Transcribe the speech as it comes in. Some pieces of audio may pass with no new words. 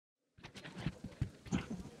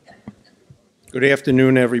Good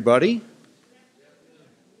afternoon, everybody.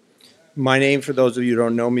 My name, for those of you who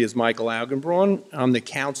don't know me, is Michael Augenbraun. I'm the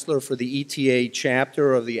counselor for the ETA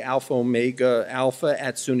chapter of the Alpha Omega Alpha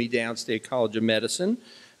at SUNY Downstate College of Medicine,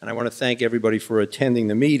 and I want to thank everybody for attending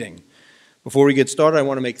the meeting. Before we get started, I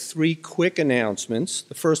want to make three quick announcements.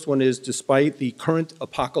 The first one is, despite the current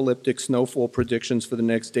apocalyptic snowfall predictions for the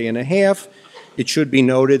next day and a half, it should be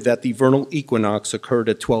noted that the vernal equinox occurred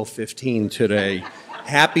at 12:15 today.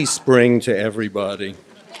 Happy spring to everybody.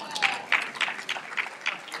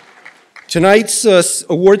 Tonight's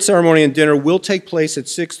award ceremony and dinner will take place at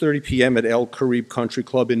 6:30 p.m. at El Caribe Country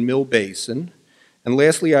Club in Mill Basin. And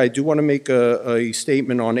lastly, I do want to make a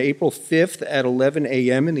statement. On April 5th at 11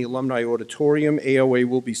 a.m. in the Alumni Auditorium, AOA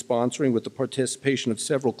will be sponsoring, with the participation of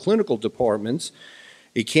several clinical departments,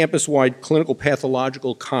 a campus-wide clinical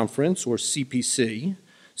pathological conference, or CPC.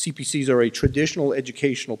 CPCs are a traditional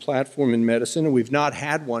educational platform in medicine, and we've not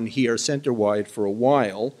had one here center-wide for a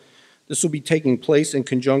while. This will be taking place in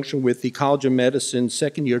conjunction with the College of Medicine's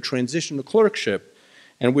second-year transition to clerkship,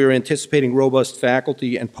 and we're anticipating robust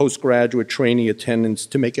faculty and postgraduate trainee attendance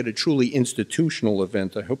to make it a truly institutional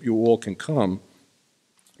event. I hope you all can come.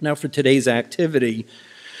 Now for today's activity.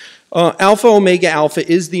 Alpha Omega Alpha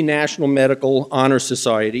is the National Medical Honor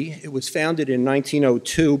Society. It was founded in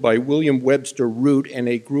 1902 by William Webster Root and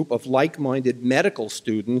a group of like-minded medical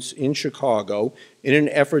students in Chicago in an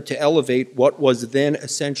effort to elevate what was then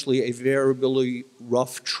essentially a very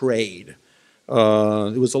rough trade. There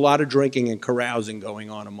was a lot of drinking and carousing going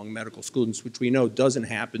on among medical students, which we know doesn't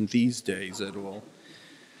happen these days at all.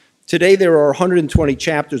 Today there are 120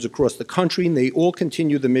 chapters across the country, and they all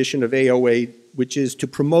continue the mission of AOA, which is to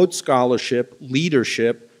promote scholarship,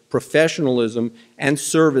 leadership, professionalism, and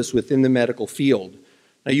service within the medical field.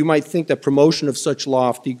 Now, you might think that promotion of such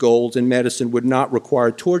lofty goals in medicine would not require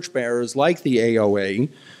torchbearers like the AOA,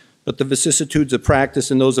 but the vicissitudes of practice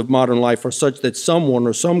and those of modern life are such that someone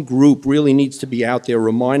or some group really needs to be out there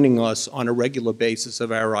reminding us on a regular basis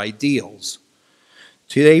of our ideals.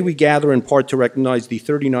 Today we gather in part to recognize the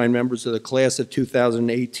 39 members of the class of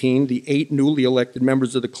 2018, the 8 newly elected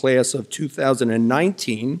members of the class of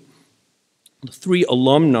 2019, the 3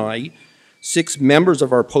 alumni, 6 members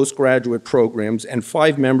of our postgraduate programs, and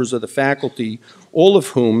 5 members of the faculty, all of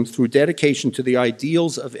whom, through dedication to the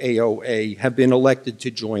ideals of AOA, have been elected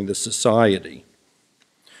to join the society.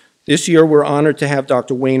 This year we're honored to have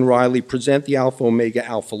Dr. Wayne Riley present the Alpha Omega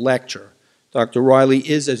Alpha Lecture. Dr. Riley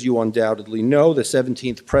is, as you undoubtedly know, the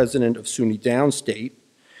 17th president of SUNY Downstate.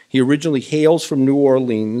 He originally hails from New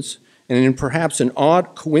Orleans, and in perhaps an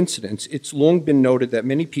odd coincidence, it's long been noted that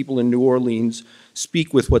many people in New Orleans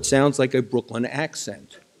speak with what sounds like a Brooklyn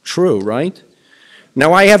accent. True, right?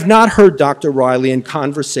 Now, I have not heard Dr. Riley in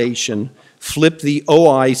conversation flip the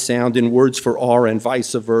OI sound in words for R and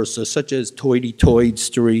vice versa, such as toity-toid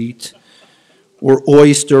street, or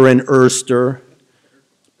oyster and erster,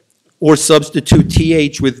 or substitute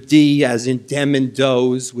TH with D as in dem and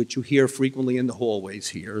doze, which you hear frequently in the hallways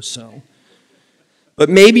here. But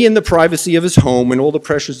maybe in the privacy of his home, when all the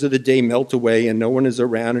pressures of the day melt away and no one is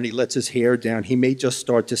around and he lets his hair down, he may just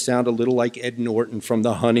start to sound a little like Ed Norton from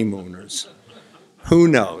The Honeymooners. Who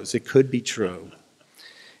knows? It could be true.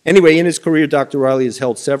 Anyway, in his career, Dr. Riley has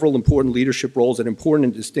held several important leadership roles at important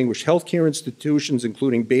and distinguished healthcare institutions,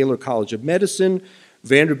 including Baylor College of Medicine,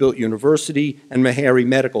 Vanderbilt University, and Meharry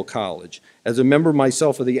Medical College. As a member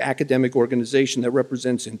myself of the academic organization that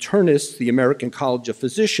represents internists, the American College of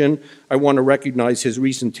Physicians, I want to recognize his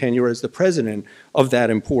recent tenure as the president of that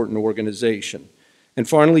important organization. And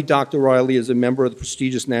finally, Dr. Riley is a member of the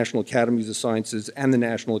prestigious National Academies of Sciences and the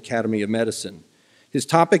National Academy of Medicine. His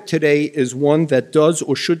topic today is one that does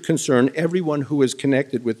or should concern everyone who is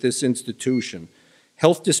connected with this institution: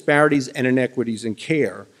 health disparities and inequities in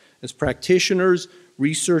care. As practitioners,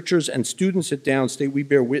 researchers, and students at Downstate, we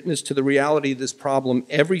bear witness to the reality of this problem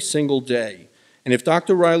every single day. And if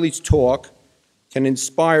Dr. Riley's talk can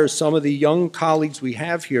inspire some of the young colleagues we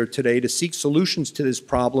have here today to seek solutions to this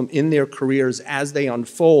problem in their careers as they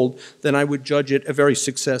unfold, then I would judge it a very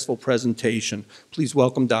successful presentation. Please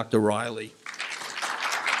welcome Dr. Riley.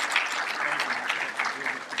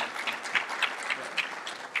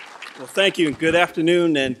 Well, thank you, and good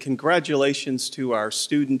afternoon, and congratulations to our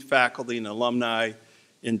student, faculty, and alumni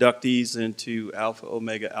inductees into Alpha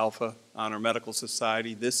Omega Alpha Honor Medical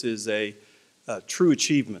Society. This is a true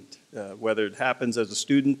achievement, whether it happens as a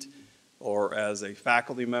student or as a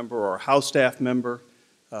faculty member or a house staff member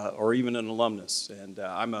or even an alumnus. And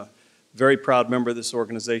I'm a very proud member of this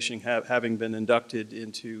organization, having been inducted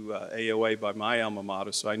into AOA by my alma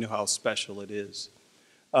mater, so I know how special it is.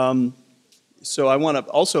 So I want to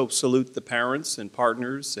also salute the parents and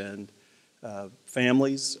partners and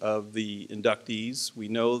families of the inductees. We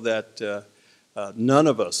know that none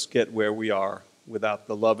of us get where we are without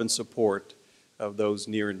the love and support of those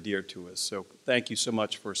near and dear to us. So thank you so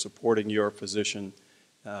much for supporting your physician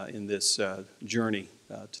in this journey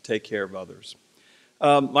to take care of others.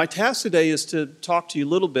 My task today is to talk to you a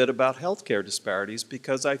little bit about healthcare disparities,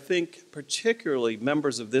 because I think particularly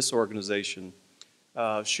members of this organization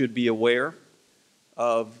should be aware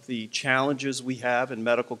of the challenges we have in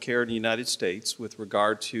medical care in the United States with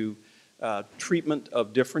regard to treatment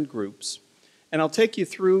of different groups. And I'll take you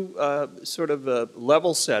through sort of a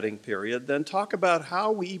level setting period, then talk about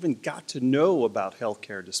how we even got to know about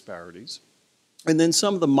healthcare disparities, and then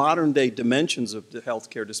some of the modern day dimensions of the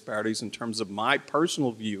healthcare disparities in terms of my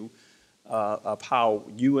personal view of how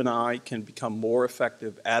you and I can become more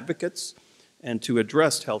effective advocates and to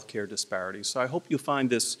address healthcare disparities. So I hope you find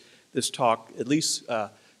this talk at least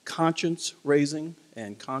conscience raising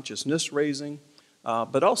and consciousness raising,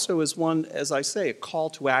 but also as one, as I say, a call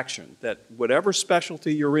to action, that whatever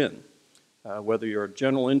specialty you're in, whether you're a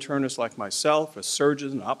general internist like myself, a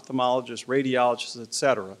surgeon, an ophthalmologist, radiologist, et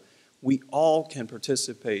cetera, we all can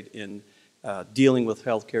participate in dealing with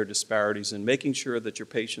healthcare disparities and making sure that your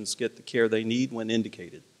patients get the care they need when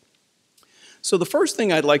indicated. So the first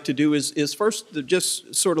thing I'd like to do is first to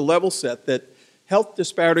just sort of level set that health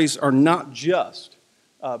disparities are not just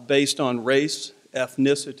based on race,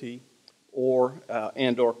 ethnicity, or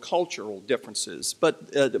cultural differences,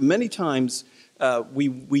 but many times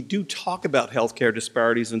we do talk about healthcare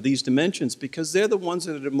disparities in these dimensions because they're the ones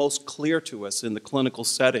that are the most clear to us in the clinical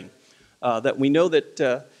setting. That we know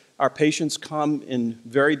that our patients come in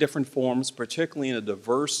very different forms, particularly in a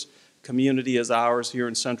diverse community as ours here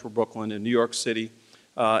in central Brooklyn in New York City,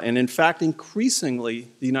 and in fact increasingly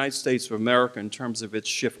the United States of America in terms of its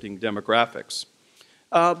shifting demographics.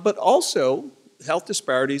 But also health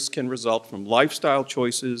disparities can result from lifestyle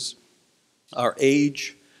choices, our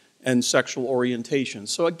age, and sexual orientation.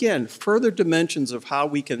 So again, further dimensions of how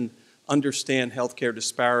we can understand healthcare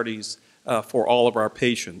disparities for all of our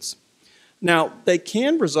patients. Now, they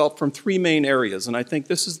can result from three main areas, and I think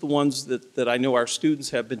this is the ones that I know our students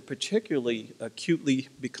have been particularly acutely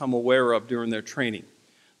become aware of during their training.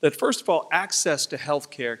 That first of all, access to health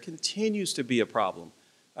care continues to be a problem,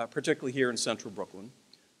 particularly here in central Brooklyn,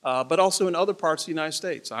 but also in other parts of the United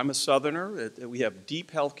States. I'm a Southerner. We have deep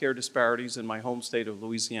health care disparities in my home state of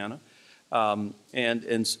Louisiana,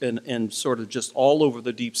 and sort of just all over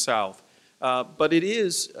the Deep South. But it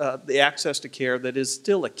is the access to care that is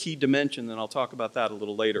still a key dimension, and I'll talk about that a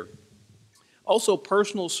little later. Also,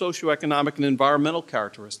 personal, socioeconomic, and environmental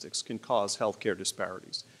characteristics can cause healthcare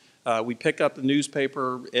disparities. We pick up the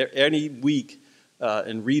newspaper any week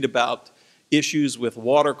and read about issues with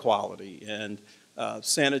water quality and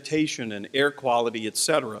sanitation and air quality, et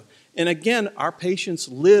cetera. And again, our patients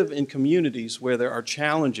live in communities where there are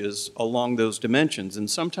challenges along those dimensions, and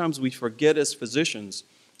sometimes we forget as physicians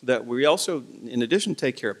that we also, in addition to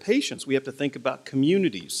take care of patients, we have to think about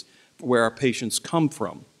communities where our patients come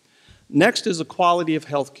from. Next is the quality of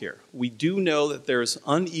health care. We do know that there is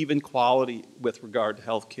uneven quality with regard to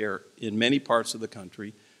health care in many parts of the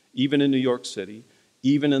country, even in New York City,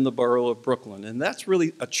 even in the borough of Brooklyn. And that's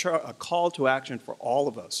really a call to action for all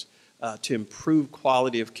of us to improve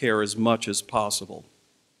quality of care as much as possible.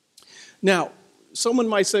 Now, someone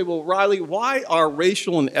might say, well, Riley, why are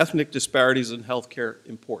racial and ethnic disparities in healthcare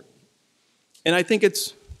important? And I think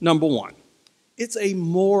it's number one. It's a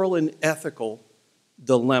moral and ethical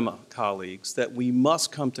dilemma, colleagues, that we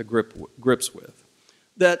must come to grips with.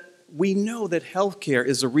 That we know that healthcare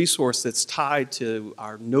is a resource that's tied to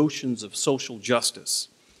our notions of social justice,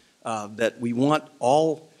 that we want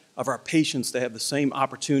all of our patients to have the same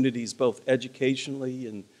opportunities, both educationally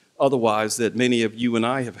and otherwise, that many of you and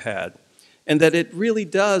I have had. And that it really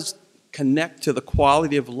does connect to the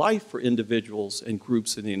quality of life for individuals and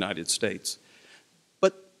groups in the United States.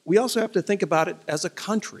 But we also have to think about it as a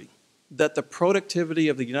country, that the productivity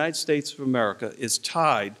of the United States of America is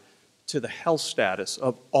tied to the health status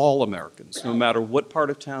of all Americans, no matter what part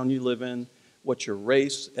of town you live in, what your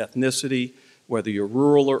race, ethnicity, whether you're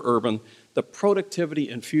rural or urban. The productivity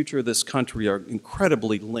and future of this country are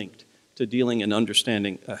incredibly linked to dealing and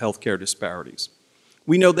understanding healthcare disparities.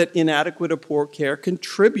 We know that inadequate or poor care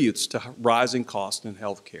contributes to rising costs in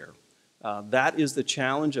health care. That is the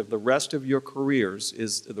challenge of the rest of your careers,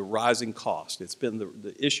 is the rising cost. It's been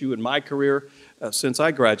the issue in my career since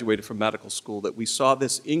I graduated from medical school, that we saw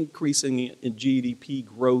this increasing in GDP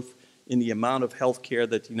growth in the amount of health care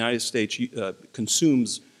that the United States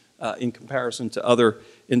consumes in comparison to other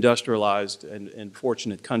industrialized and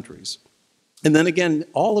fortunate countries. And then again,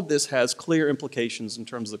 all of this has clear implications in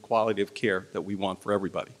terms of the quality of care that we want for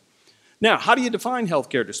everybody. Now, how do you define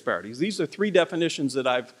healthcare disparities? These are three definitions that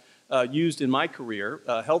I've used in my career.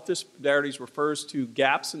 Health disparities refers to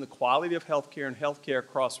gaps in the quality of healthcare and healthcare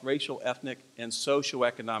across racial, ethnic, and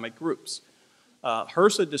socioeconomic groups.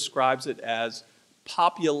 HRSA describes it as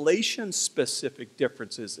population-specific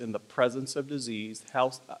differences in the presence of disease,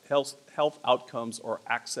 health outcomes, or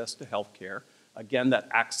access to healthcare. Again, that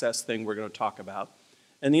access thing we're going to talk about.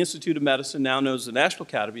 And the Institute of Medicine, now known as the National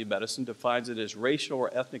Academy of Medicine, defines it as racial or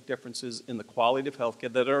ethnic differences in the quality of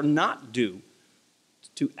healthcare that are not due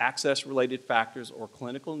to access-related factors or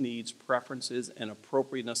clinical needs, preferences, and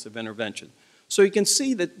appropriateness of intervention. So you can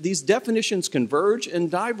see that these definitions converge and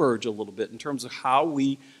diverge a little bit in terms of how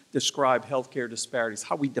we describe healthcare disparities,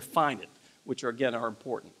 how we define it, which again are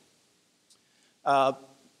important. Now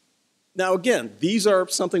again, these are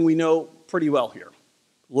something we know pretty well here.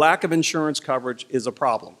 Lack of insurance coverage is a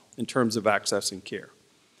problem in terms of accessing care.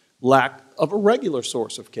 Lack of a regular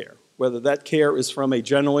source of care, whether that care is from a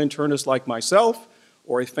general internist like myself,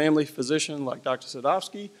 or a family physician like Dr.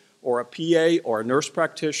 Sadowski, or a PA or a nurse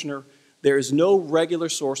practitioner, there is no regular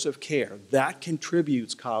source of care. That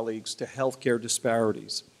contributes, colleagues, to healthcare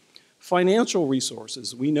disparities. Financial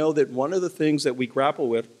resources. We know that one of the things that we grapple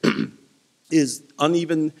with is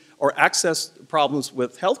uneven or access problems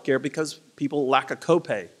with healthcare because people lack a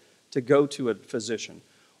copay to go to a physician,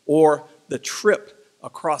 or the trip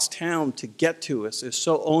across town to get to us is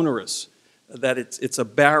so onerous that it's a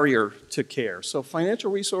barrier to care. So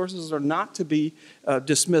financial resources are not to be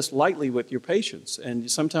dismissed lightly with your patients,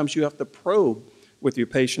 and sometimes you have to probe with your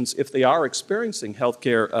patients if they are experiencing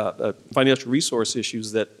healthcare financial resource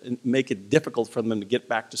issues that make it difficult for them to get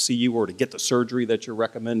back to see you or to get the surgery that you're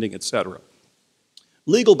recommending, et cetera.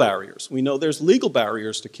 Legal barriers. We know there's legal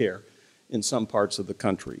barriers to care in some parts of the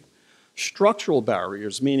country. Structural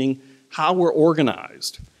barriers, meaning how we're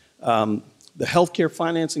organized. The healthcare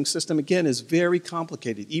financing system, again, is very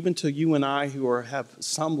complicated. Even to you and I who have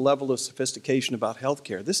some level of sophistication about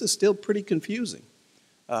healthcare, this is still pretty confusing.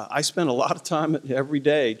 I spend a lot of time every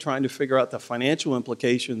day trying to figure out the financial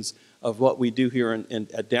implications of what we do here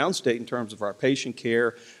at Downstate in terms of our patient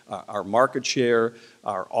care, our market share,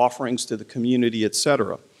 our offerings to the community, et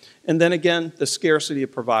cetera. And then again, the scarcity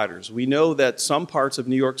of providers. We know that some parts of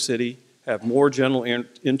New York City have more general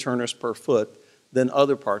internists per foot than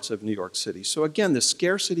other parts of New York City. So again, the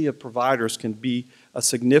scarcity of providers can be a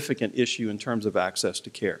significant issue in terms of access to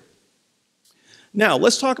care. Now,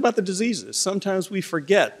 let's talk about the diseases. Sometimes we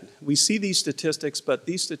forget. We see these statistics, but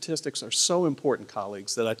these statistics are so important,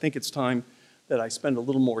 colleagues, that I think it's time that I spend a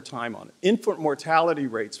little more time on it. Infant mortality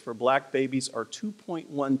rates for black babies are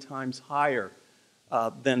 2.1 times higher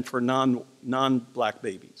than for non-black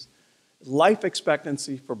babies. Life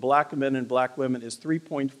expectancy for black men and black women is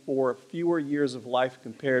 3.4 fewer years of life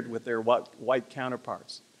compared with their white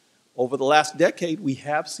counterparts. Over the last decade, we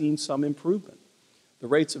have seen some improvement. The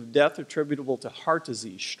rates of death attributable to heart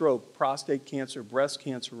disease, stroke, prostate cancer, breast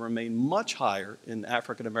cancer remain much higher in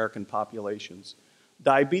African American populations.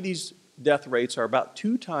 Diabetes death rates are about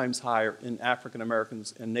 2 times higher in African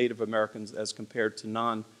Americans and Native Americans as compared to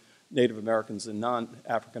non-Native Americans and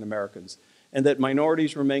non-African Americans, and that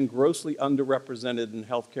minorities remain grossly underrepresented in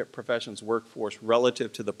healthcare professions workforce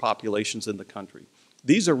relative to the populations in the country.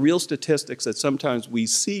 These are real statistics that sometimes we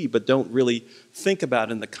see but don't really think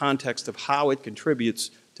about in the context of how it contributes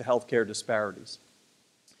to healthcare disparities.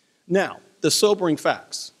 Now, the sobering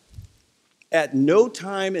facts. At no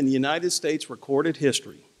time in the United States recorded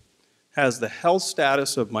history has the health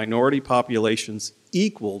status of minority populations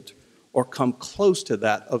equaled or come close to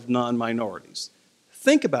that of non-minorities.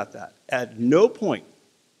 Think about that. At no point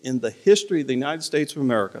in the history of the United States of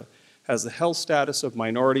America has the health status of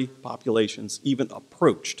minority populations even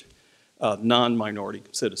approached non-minority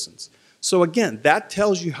citizens. So again, that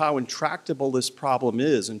tells you how intractable this problem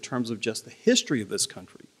is in terms of just the history of this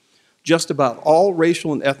country. Just about all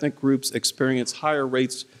racial and ethnic groups experience higher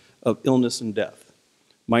rates of illness and death.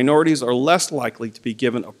 Minorities are less likely to be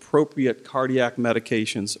given appropriate cardiac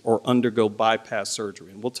medications or undergo bypass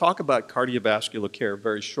surgery. And we'll talk about cardiovascular care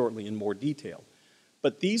very shortly in more detail.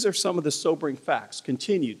 But these are some of the sobering facts.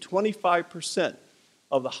 Continue, 25%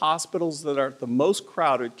 of the hospitals that are the most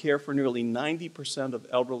crowded care for nearly 90% of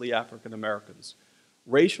elderly African Americans.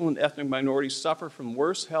 Racial and ethnic minorities suffer from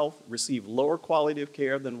worse health, receive lower quality of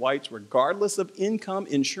care than whites regardless of income,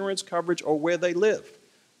 insurance coverage, or where they live.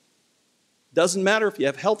 Doesn't matter if you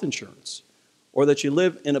have health insurance or that you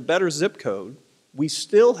live in a better zip code, we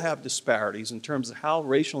still have disparities in terms of how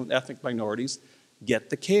racial and ethnic minorities get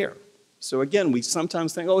the care. So again, we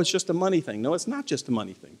sometimes think, oh, it's just a money thing. No, it's not just a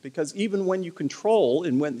money thing, because even when you control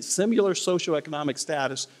and when similar socioeconomic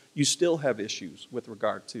status, you still have issues with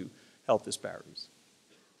regard to health disparities.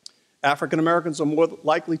 African Americans are more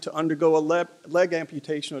likely to undergo a leg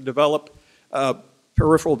amputation or develop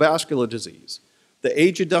peripheral vascular disease. The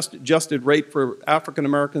age-adjusted rate for African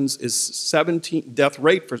Americans is death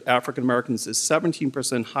rate for African Americans is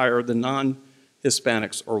 17% higher than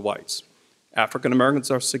non-Hispanics or whites. African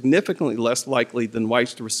Americans are significantly less likely than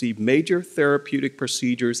whites to receive major therapeutic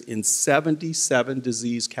procedures in 77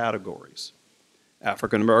 disease categories.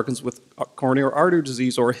 African Americans with coronary artery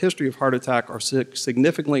disease or a history of heart attack are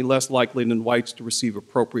significantly less likely than whites to receive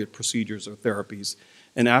appropriate procedures or therapies.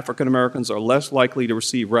 And African Americans are less likely to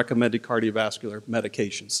receive recommended cardiovascular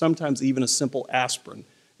medications, sometimes even a simple aspirin.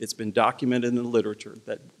 It's been documented in the literature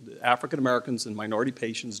that African Americans and minority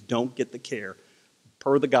patients don't get the care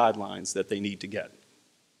per the guidelines that they need to get.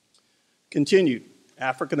 Continued,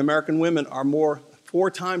 African American women are 4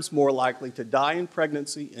 times more likely to die in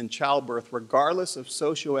pregnancy and childbirth regardless of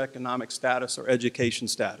socioeconomic status or education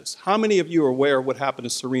status. How many of you are aware of what happened to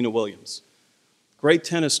Serena Williams? Great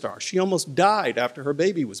tennis star. She almost died after her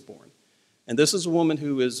baby was born. And this is a woman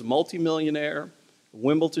who is a multimillionaire,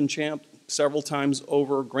 Wimbledon champ several times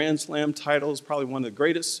over, Grand Slam titles, probably one of the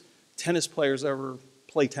greatest tennis players ever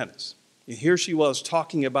play tennis. And here she was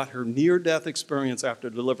talking about her near-death experience after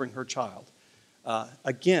delivering her child.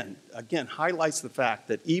 Again, highlights the fact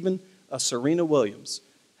that even Serena Williams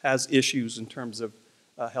has issues in terms of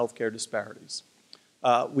healthcare disparities.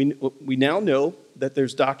 We now know that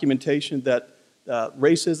there's documentation that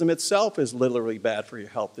racism itself is literally bad for your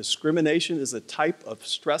health. Discrimination is a type of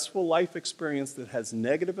stressful life experience that has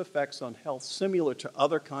negative effects on health similar to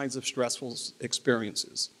other kinds of stressful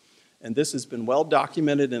experiences. And this has been well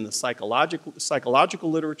documented in the psychological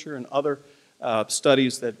literature and other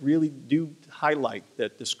studies that really do highlight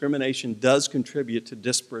that discrimination does contribute to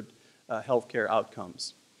disparate healthcare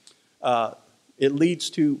outcomes. It leads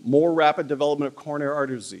to more rapid development of coronary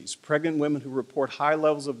artery disease. Pregnant women who report high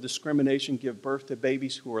levels of discrimination give birth to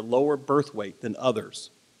babies who are lower birth weight than others.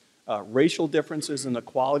 Racial differences in the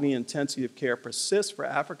quality and intensity of care persist for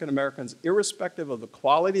African Americans irrespective of the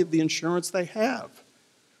quality of the insurance they have,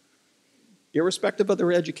 irrespective of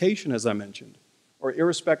their education, as I mentioned, or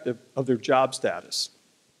irrespective of their job status.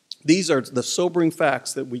 These are the sobering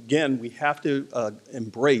facts that, we have to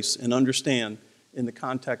embrace and understand in the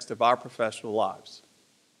context of our professional lives.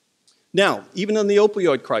 Now, even in the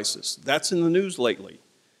opioid crisis, that's in the news lately.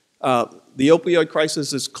 The opioid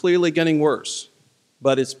crisis is clearly getting worse,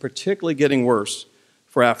 but it's particularly getting worse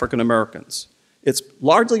for African Americans. It's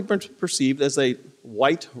largely been perceived as a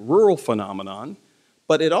white rural phenomenon,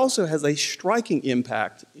 but it also has a striking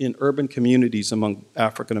impact in urban communities among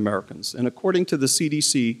African Americans. And according to the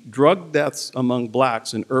CDC, drug deaths among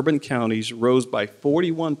blacks in urban counties rose by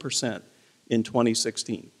 41% in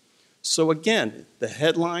 2016. So again, the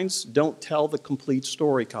headlines don't tell the complete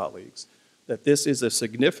story, colleagues, that this is a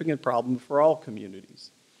significant problem for all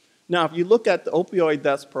communities. Now, if you look at the opioid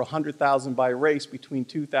deaths per 100,000 by race between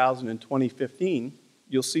 2000 and 2015,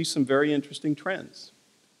 you'll see some very interesting trends.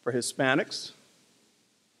 For Hispanics,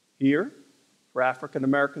 here, for African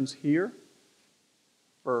Americans here,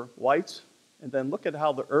 for whites, and then look at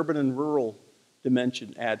how the urban and rural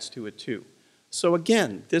dimension adds to it too. So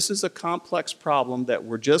again, this is a complex problem that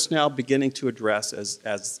we're just now beginning to address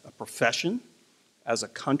as a profession, as a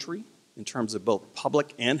country, in terms of both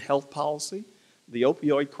public and health policy. The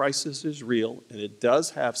opioid crisis is real, and it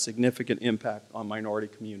does have significant impact on minority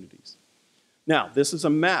communities. Now, this is a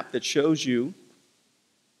map that shows you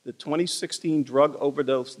the 2016 drug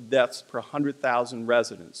overdose deaths per 100,000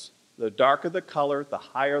 residents. The darker the color, the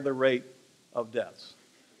higher the rate of deaths.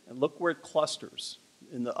 And look where it clusters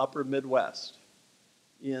in the upper Midwest,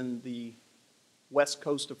 in the west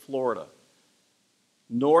coast of Florida,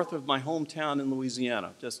 north of my hometown in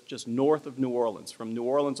Louisiana, just north of New Orleans, from New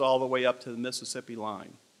Orleans all the way up to the Mississippi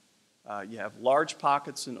line. You have large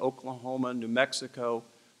pockets in Oklahoma, New Mexico,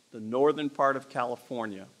 the northern part of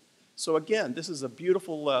California. So again, this is a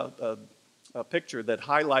beautiful picture that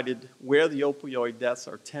highlighted where the opioid deaths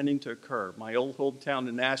are tending to occur. My old hometown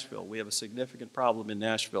in Nashville, we have a significant problem in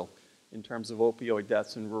Nashville in terms of opioid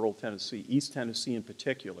deaths in rural Tennessee, East Tennessee in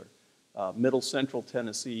particular, Middle Central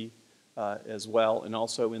Tennessee as well, and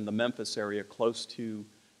also in the Memphis area close to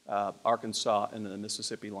Arkansas and the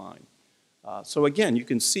Mississippi line. So again, you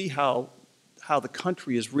can see how the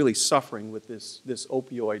country is really suffering with this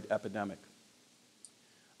opioid epidemic.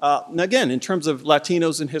 Now again, in terms of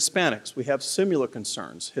Latinos and Hispanics, we have similar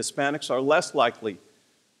concerns. Hispanics are less likely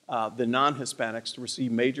than non-Hispanics to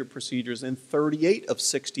receive major procedures in 38 of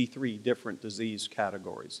 63 different disease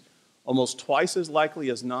categories. Almost twice as likely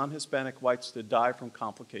as non-Hispanic whites to die from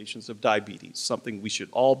complications of diabetes, something we should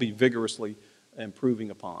all be vigorously improving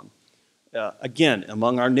upon. Again,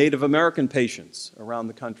 among our Native American patients around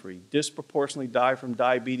the country, disproportionately die from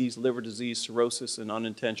diabetes, liver disease, cirrhosis, and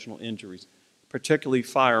unintentional injuries, particularly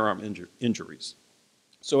firearm injuries.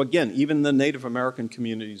 So again, even in the Native American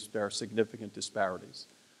communities, there are significant disparities.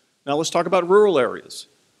 Now let's talk about rural areas.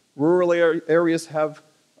 Rural areas have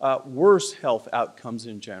worse health outcomes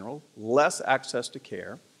in general, less access to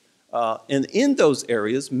care. And in those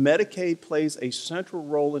areas, Medicaid plays a central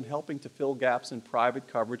role in helping to fill gaps in private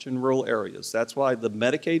coverage in rural areas. That's why the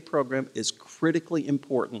Medicaid program is critically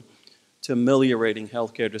important to ameliorating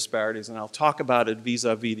healthcare disparities, and I'll talk about it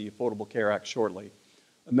vis-a-vis the Affordable Care Act shortly.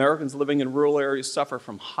 Americans living in rural areas suffer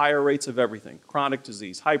from higher rates of everything: chronic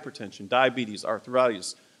disease, hypertension, diabetes,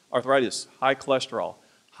 arthritis, high cholesterol,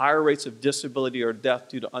 higher rates of disability or death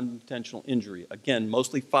due to unintentional injury. Again,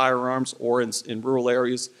 mostly firearms, or in rural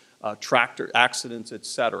areas, tractor accidents, et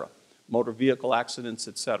cetera, motor vehicle accidents,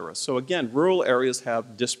 et cetera. So again, rural areas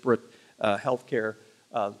have disparate healthcare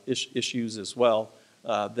issues as well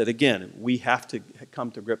that, again, we have to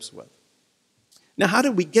come to grips with. Now, how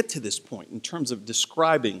did we get to this point in terms of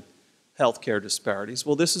describing healthcare disparities?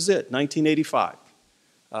 Well, this is it, 1985.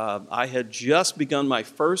 I had just begun my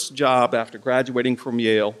first job after graduating from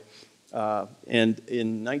Yale, and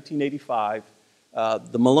in 1985,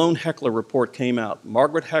 the Malone-Heckler report came out.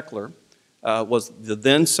 Margaret Heckler was the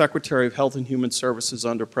then Secretary of Health and Human Services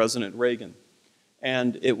under President Reagan.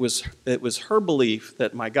 And it was her belief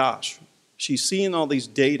that, my gosh, she's seeing all these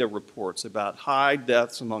data reports about high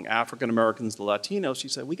deaths among African Americans and Latinos. She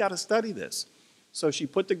said, we got to study this. So she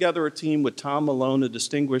put together a team with Tom Malone, a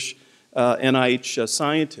distinguished NIH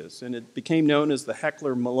scientist, and it became known as the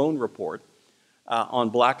Heckler-Malone Report on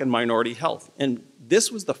Black and minority health. And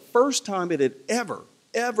this was the first time it had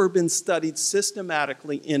ever been studied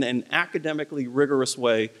systematically in an academically rigorous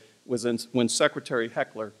way when Secretary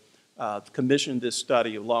Heckler commissioned this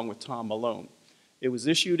study along with Tom Malone. It was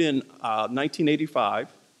issued in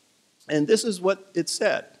 1985, and this is what it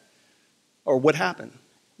said, or what happened.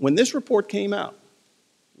 When this report came out,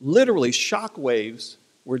 literally shock waves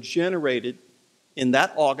were generated in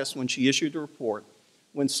that August when she issued the report,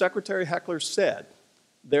 when Secretary Heckler said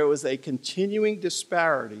there was a continuing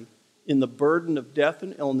disparity in the burden of death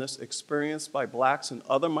and illness experienced by blacks and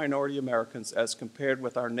other minority Americans as compared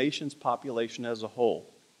with our nation's population as a whole.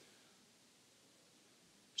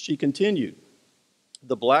 She continued,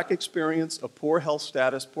 the black experience of poor health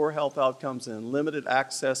status, poor health outcomes, and limited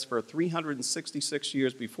access for 366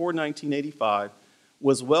 years before 1985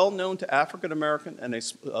 was well known to African American and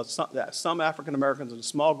some African Americans and a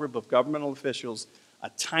small group of governmental officials, a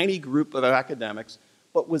tiny group of academics,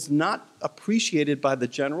 but was not appreciated by the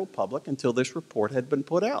general public until this report had been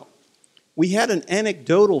put out. We had an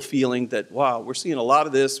anecdotal feeling that, wow, we're seeing a lot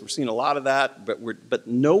of this, we're seeing a lot of that, but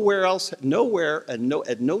nowhere else, nowhere, and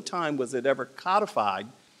at no time was it ever codified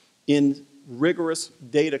in rigorous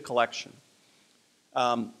data collection.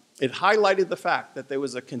 It highlighted the fact that there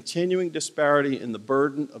was a continuing disparity in the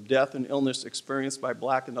burden of death and illness experienced by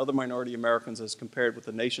black and other minority Americans as compared with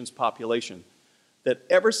the nation's population, that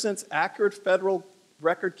ever since accurate federal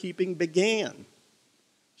record keeping began.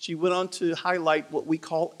 She went on to highlight what we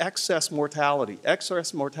call excess mortality.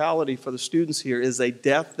 Excess mortality for the students here is a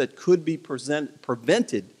death that could be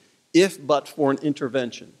prevented if but for an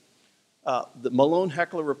intervention. The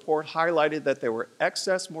Malone-Heckler report highlighted that there were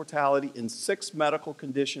excess mortality in 6 medical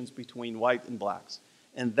conditions between white and blacks.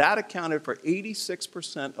 And that accounted for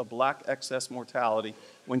 86% of black excess mortality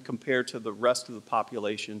when compared to the rest of the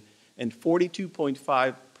population. And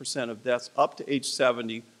 42.5% of deaths up to age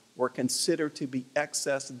 70 were considered to be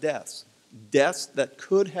excess deaths. Deaths that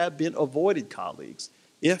could have been avoided, colleagues,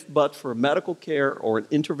 if but for medical care or an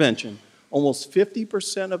intervention. Almost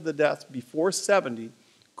 50% of the deaths before 70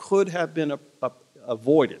 could have been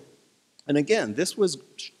avoided. And again, this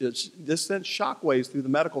sent shockwaves through the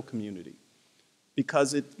medical community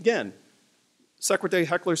because Secretary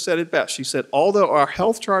Heckler said it best. She said, although our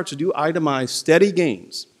health charts do itemize steady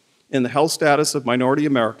gains in the health status of minority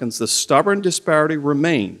Americans, the stubborn disparity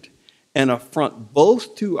remained, an affront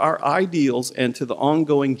both to our ideals and to the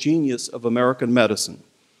ongoing genius of American medicine.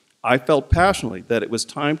 I felt passionately that it was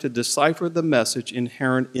time to decipher the message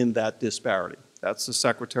inherent in that disparity. That's the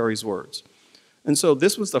Secretary's words. And so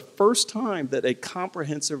this was the first time that a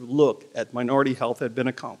comprehensive look at minority health had been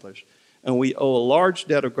accomplished, and we owe a large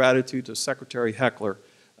debt of gratitude to Secretary Heckler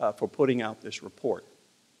for putting out this report.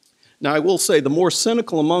 Now, I will say the more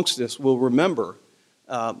cynical amongst us will remember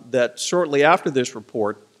that shortly after this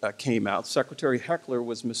report came out, Secretary Heckler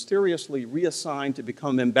was mysteriously reassigned to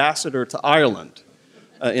become ambassador to Ireland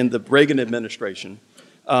in the Reagan administration.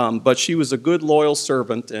 But she was a good, loyal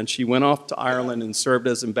servant, and she went off to Ireland and served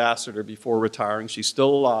as ambassador before retiring. She's still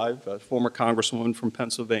alive, a former congresswoman from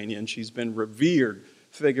Pennsylvania, and she's been a revered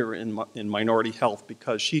figure in minority health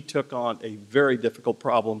because she took on a very difficult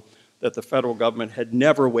problem that the federal government had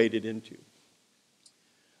never waded into.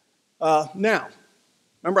 Now,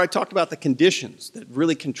 remember I talked about the conditions that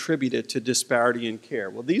really contributed to disparity in care.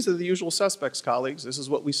 Well, these are the usual suspects, colleagues. This is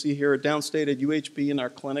what we see here at Downstate, at UHB, in our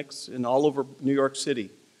clinics, and all over New York City.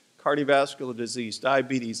 Cardiovascular disease,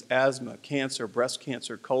 diabetes, asthma, cancer, breast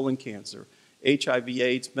cancer, colon cancer,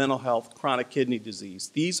 HIV/AIDS, mental health, chronic kidney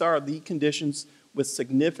disease. These are the conditions with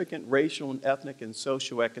significant racial and ethnic and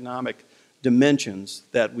socioeconomic dimensions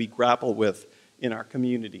that we grapple with in our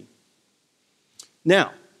community.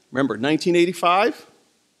 Now, remember, 1985,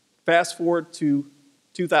 fast forward to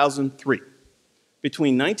 2003.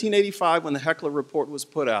 Between 1985, when the Heckler Report was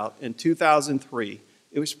put out, and 2003,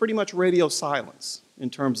 it was pretty much radio silence in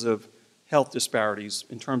terms of health disparities,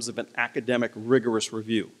 in terms of an academic, rigorous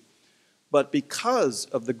review. But because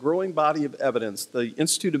of the growing body of evidence, the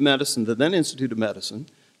Institute of Medicine, the then Institute of Medicine,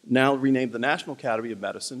 now renamed the National Academy of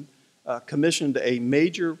Medicine, commissioned a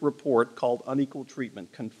major report called Unequal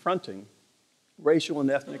Treatment, confronting racial and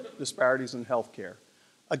ethnic disparities in healthcare.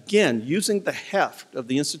 Again, using the heft of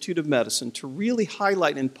the Institute of Medicine to really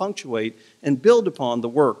highlight and punctuate and build upon the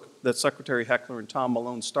work that Secretary Heckler and Tom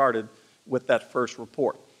Malone started with that first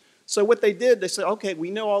report. So what they did, they said, okay,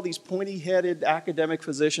 we know all these pointy-headed academic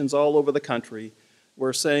physicians all over the country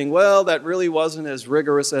were saying, well, that really wasn't as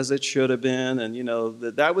rigorous as it should have been, and you know,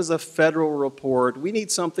 that was a federal report. We need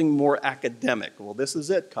something more academic. Well, this is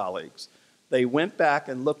it, colleagues. They went back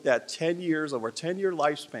and looked at 10 years, over a 10-year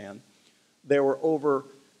lifespan. There were over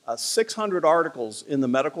 600 articles in the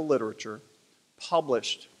medical literature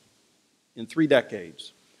published in 3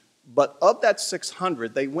 decades. But of that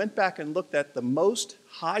 600, they went back and looked at the most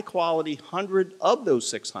high-quality 100 of those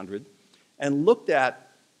 600 and looked at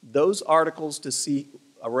those articles to see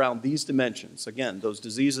around these dimensions. Again, those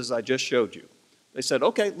diseases I just showed you. They said,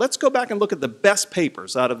 okay, let's go back and look at the best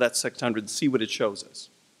papers out of that 600 and see what it shows us.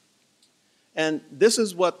 And this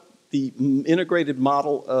is what the integrated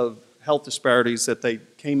model of health disparities that they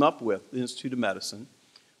came up with, the Institute of Medicine,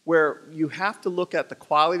 where you have to look at the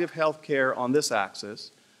quality of health care on this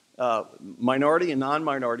axis, minority and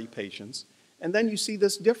non-minority patients, and then you see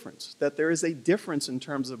this difference, that there is a difference in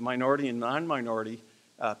terms of minority and non-minority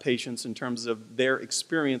patients in terms of their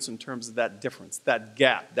experience, in terms of that difference, that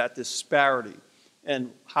gap, that disparity.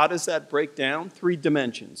 And how does that break down? 3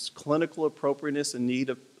 dimensions: clinical appropriateness and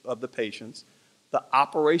need of the patients, the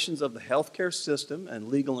operations of the healthcare system and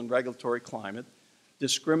legal and regulatory climate,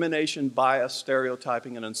 discrimination, bias,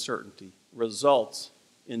 stereotyping, and uncertainty results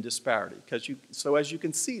in disparity. So as you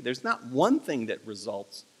can see, there's not one thing that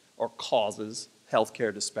results or causes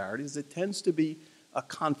healthcare disparities. It tends to be a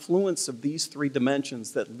confluence of these 3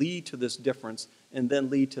 dimensions that lead to this difference and then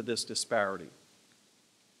lead to this disparity.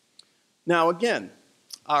 Now again,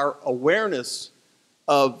 our awareness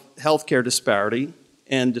of healthcare disparity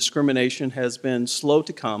and discrimination has been slow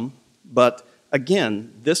to come, but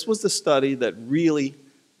again, this was the study that really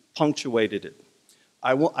punctuated it.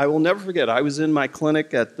 I will never forget, I was in my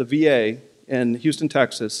clinic at the VA in Houston,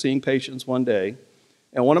 Texas, seeing patients one day,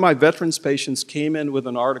 and one of my veterans patients came in with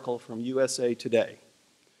an article from USA Today.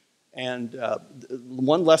 And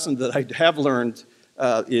one lesson that I have learned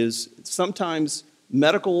is sometimes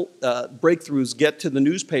medical breakthroughs get to the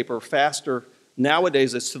newspaper faster.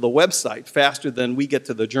 Nowadays, it's to the website faster than we get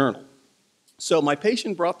to the journal. So my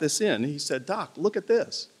patient brought this in. He said, Doc, look at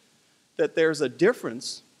this, that there's a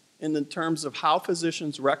difference in the terms of how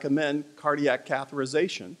physicians recommend cardiac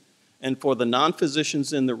catheterization. And for the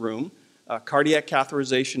non-physicians in the room, cardiac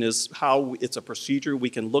catheterization is how it's a procedure.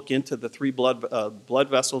 We can look into the 3 blood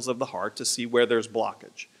vessels of the heart to see where there's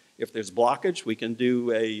blockage. If there's blockage, we can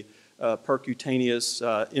do a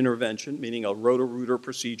percutaneous intervention, meaning a roto-rooter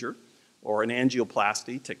procedure, or an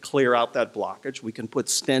angioplasty to clear out that blockage. We can put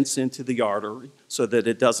stents into the artery so that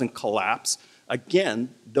it doesn't collapse.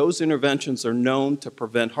 Again, those interventions are known to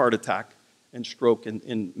prevent heart attack and stroke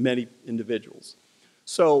in many individuals.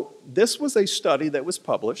 So this was a study that was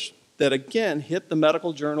published that again hit the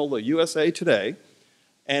medical journal, the USA Today,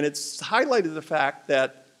 and it's highlighted the fact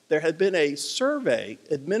that there had been a survey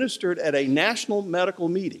administered at a national medical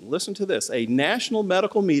meeting. Listen to this, a national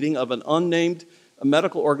medical meeting of an unnamed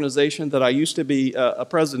medical organization that I used to be a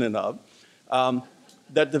president of,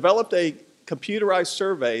 that developed a computerized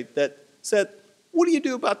survey that said, What do you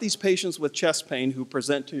do about these patients with chest pain who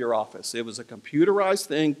present to your office? It was a computerized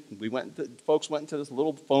thing. Folks went into this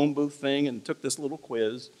little phone booth thing and took this little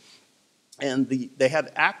quiz. And they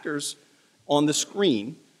had actors on the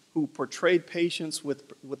screen who portrayed patients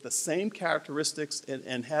with the same characteristics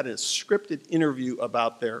and had a scripted interview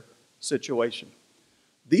about their situation.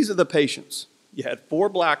 These are the patients. You had 4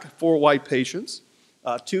 black, 4 white patients,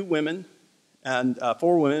 2 women, and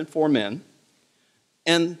 4 women, 4 men.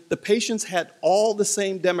 And the patients had all the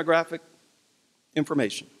same demographic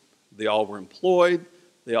information. They all were employed,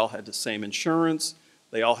 they all had the same insurance,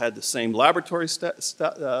 they all had the same laboratory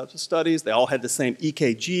studies, they all had the same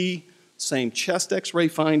EKG, same chest x-ray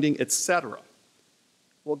finding, etc.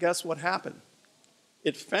 Well, guess what happened?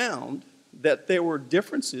 It found that there were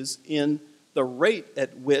differences in the rate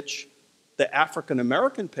at which the African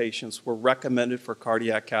American patients were recommended for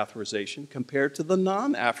cardiac catheterization compared to the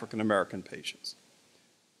non-African American patients.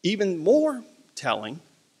 Even more telling,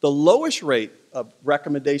 the lowest rate of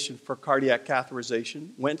recommendation for cardiac catheterization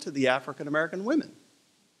went to the African American women.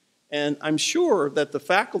 And I'm sure that the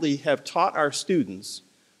faculty have taught our students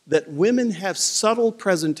that women have subtle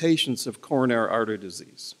presentations of coronary artery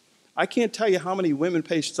disease. I can't tell you how many women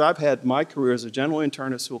patients I've had in my career as a general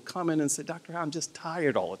internist who will come in and say, Dr. Howe, I'm just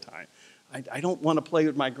tired all the time. I don't want to play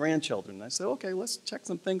with my grandchildren. And I say, okay, let's check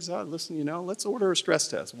some things out. Listen, let's order a stress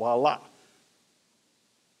test. Voila.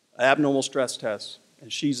 Abnormal stress test,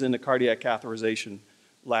 and she's in the cardiac catheterization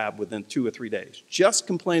lab within 2 or 3 days, just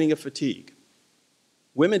complaining of fatigue.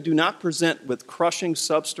 Women do not present with crushing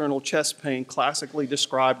substernal chest pain classically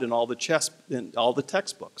described in all the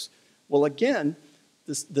textbooks. Well, again,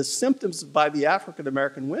 the symptoms by the African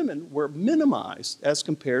American women were minimized as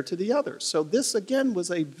compared to the others. So this, again,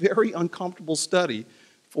 was a very uncomfortable study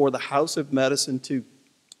for the House of Medicine to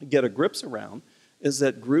get a grips around, is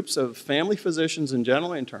that groups of family physicians and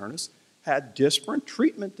general internists had disparate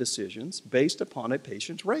treatment decisions based upon a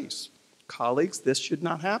patient's race. Colleagues, this should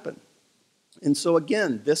not happen. And so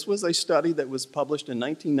again, this was a study that was published in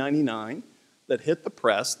 1999 that hit the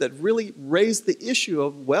press that really raised the issue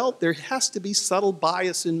of, well, there has to be subtle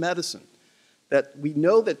bias in medicine, that we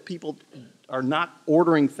know that people are not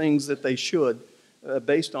ordering things that they should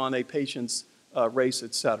based on a patient's race,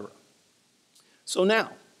 et cetera. So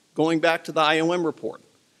now, going back to the IOM report,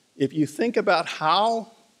 if you think about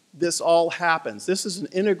how this all happens, this is an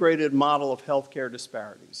integrated model of healthcare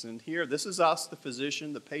disparities. And here, this is us, the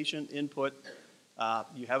physician, the patient input.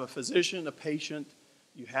 You have a physician, a patient,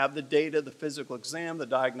 you have the data, the physical exam, the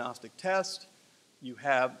diagnostic test, you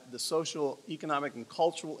have the social, economic, and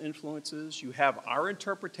cultural influences, you have our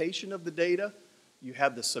interpretation of the data, you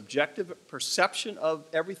have the subjective perception of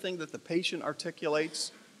everything that the patient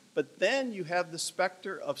articulates, but then you have the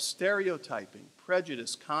specter of stereotyping,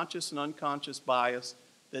 prejudice, conscious and unconscious bias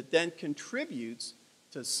that then contributes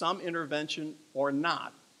to some intervention or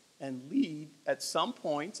not and lead at some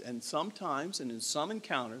points and sometimes and in some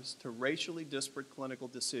encounters to racially disparate clinical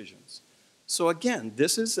decisions. So again,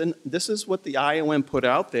 this is what the IOM put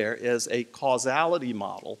out there as a causality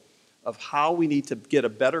model of how we need to get a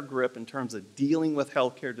better grip in terms of dealing with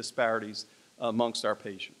healthcare disparities amongst our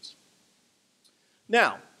patients.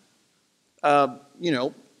 Now, I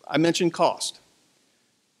mentioned cost.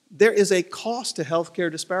 There is a cost to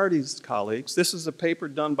healthcare disparities, colleagues. This is a paper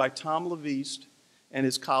done by Tom Leviste and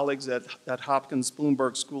his colleagues at Hopkins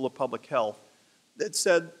Bloomberg School of Public Health that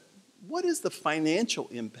said, what is the financial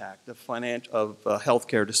impact of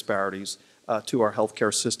healthcare disparities to our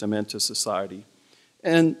healthcare system and to society?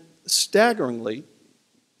 And staggeringly,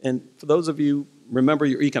 and for those of you remember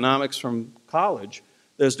your economics from college,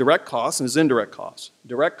 there's direct costs and there's indirect costs.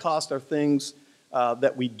 Direct costs are things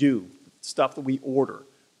that we do, stuff that we order,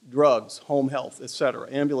 drugs, home health, et cetera,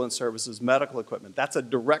 ambulance services, medical equipment. That's a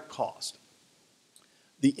direct cost.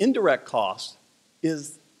 The indirect cost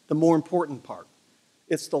is the more important part.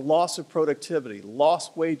 It's the loss of productivity,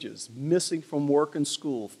 lost wages, missing from work and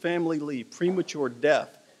school, family leave, premature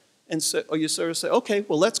death. And so you sort of say, okay,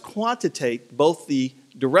 well, let's quantitate both the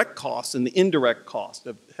direct cost and the indirect cost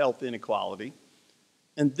of health inequality.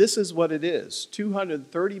 And this is what it is,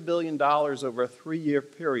 $230 billion over a 3-year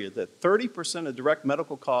period, that 30% of direct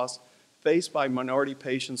medical costs faced by minority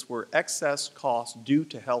patients were excess costs due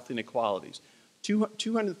to health inequalities.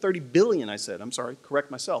 230 billion, I said, I'm sorry, correct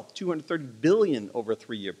myself, 230 billion over a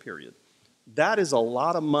 3-year period. That is a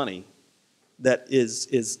lot of money that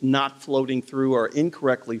is not floating through or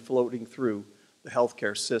incorrectly floating through the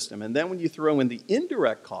healthcare system. And then when you throw in the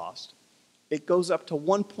indirect cost, it goes up to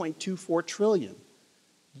 1.24 trillion.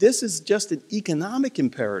 This is just an economic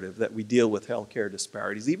imperative that we deal with healthcare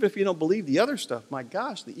disparities. Even if you don't believe the other stuff, my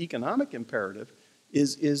gosh, the economic imperative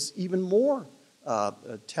is even more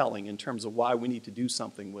telling in terms of why we need to do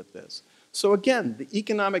something with this. So again, the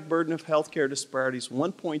economic burden of healthcare disparities,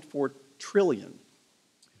 $1.4 trillion.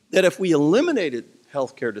 That if we eliminated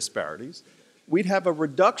healthcare disparities, we'd have a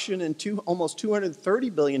reduction in almost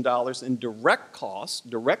 $230 billion in direct costs,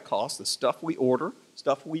 the stuff we order,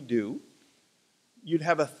 stuff we do. You'd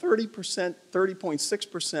have a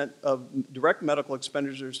 30.6% of direct medical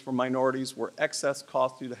expenditures for minorities were excess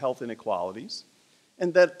costs due to health inequalities.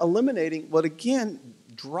 And that eliminating would again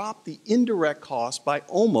drop the indirect cost by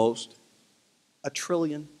almost $1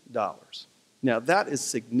 trillion. Now that is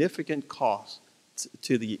significant cost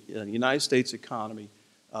to the United States economy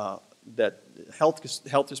that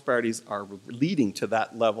health disparities are leading to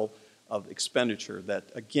that level of expenditure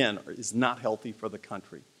that, again, is not healthy for the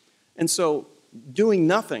country. And so doing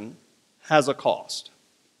nothing has a cost.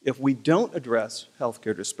 If we don't address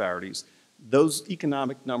healthcare disparities, those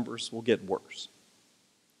economic numbers will get worse.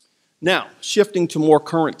 Now, shifting to more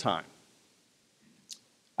current time.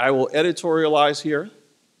 I will editorialize here.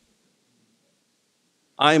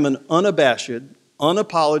 I am an unabashed,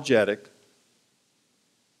 unapologetic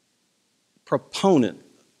proponent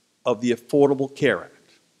of the Affordable Care Act.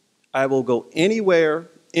 I will go anywhere,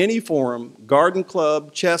 any forum, garden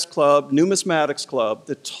club, chess club, numismatics club,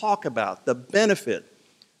 to talk about the benefit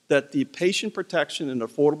that the Patient Protection and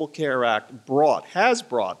Affordable Care Act has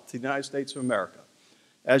brought to the United States of America.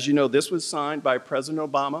 As you know, this was signed by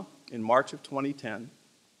President Obama in March of 2010,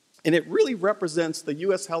 and it really represents the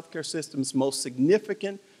U.S. healthcare system's most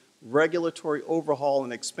significant regulatory overhaul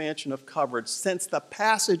and expansion of coverage since the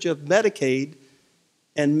passage of Medicaid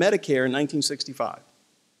and Medicare in 1965,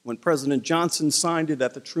 when President Johnson signed it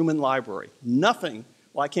at the Truman Library. Nothing,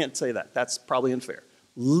 well, I can't say that. That's probably unfair.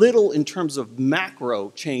 Little in terms of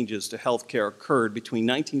macro changes to health care occurred between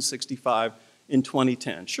 1965 and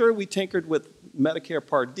 2010. Sure, we tinkered with Medicare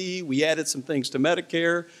Part D. We added some things to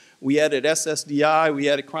Medicare. We added SSDI. We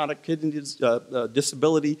added chronic kidney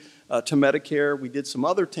disability to Medicare. We did some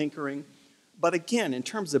other tinkering. But again, in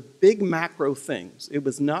terms of big macro things, it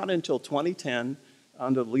was not until 2010,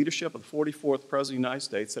 under the leadership of the 44th President of the United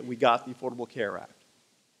States, that we got the Affordable Care Act.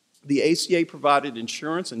 The ACA provided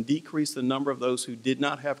insurance and decreased the number of those who did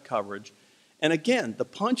not have coverage. And again, the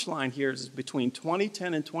punchline here is between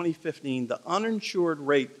 2010 and 2015, the uninsured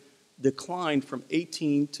rate declined from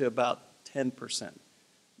 18 to about 10%.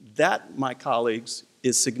 That, my colleagues,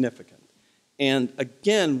 is significant. And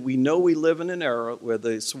again, we know we live in an era where the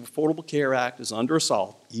Affordable Care Act is under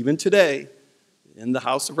assault. Even today, in the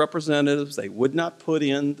House of Representatives, they would not put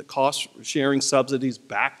in the cost-sharing subsidies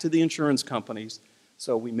back to the insurance companies,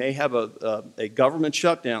 so we may have a government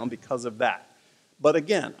shutdown because of that. But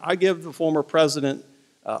again, I give the former president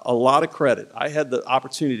a lot of credit. I had the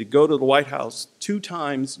opportunity to go to the White House 2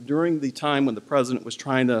 times during the time when the president was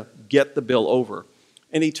trying to get the bill over.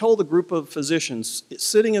 And he told a group of physicians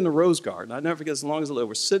sitting in the Rose Garden, I'll never forget, as long as I live,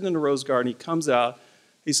 we're sitting in the Rose Garden, he comes out,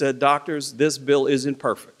 he said, "Doctors, this bill isn't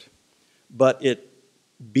perfect, but it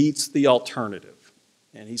beats the alternative."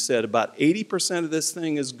 And he said, about 80% of this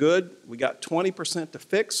thing is good. We got 20% to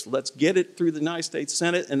fix. Let's get it through the United States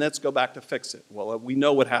Senate, and let's go back to fix it. Well, we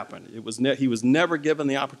know what happened. He was never given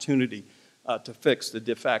the opportunity to fix the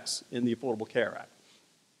defects in the Affordable Care Act.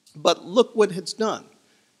 But look what it's done.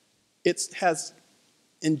 It has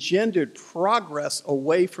engendered progress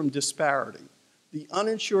away from disparity. The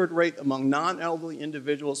uninsured rate among non-elderly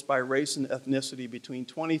individuals by race and ethnicity between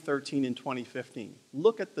 2013 and 2015.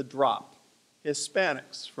 Look at the drop.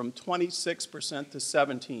 Hispanics from 26% to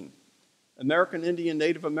 17%. American Indian,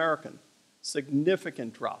 Native American,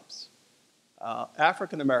 significant drops.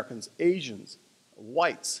 African Americans, Asians,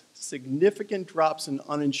 whites, significant drops in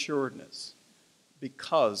uninsuredness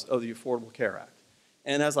because of the Affordable Care Act.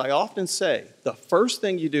 And as I often say, the first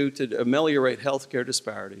thing you do to ameliorate healthcare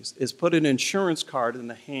disparities is put an insurance card in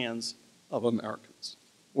the hands of Americans.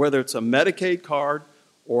 Whether it's a Medicaid card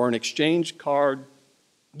or an exchange card,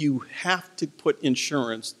 you have to put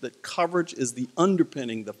insurance that coverage is the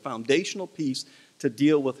underpinning, the foundational piece to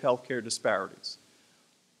deal with healthcare disparities.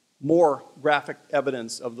 More graphic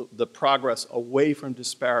evidence of the progress away from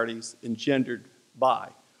disparities engendered by.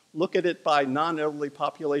 Look at it by non-elderly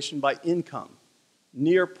population by income.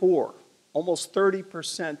 Near poor, almost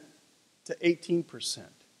 30% to 18%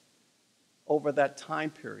 over that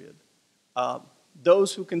time period.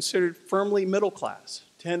 Those who considered firmly middle class,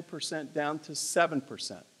 10% down to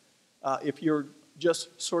 7%. If you're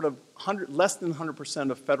just sort of less than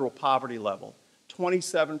 100% of federal poverty level,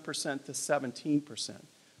 27% to 17%.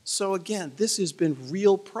 So again, this has been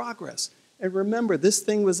real progress. And remember, this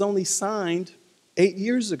thing was only signed 8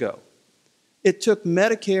 years ago. It took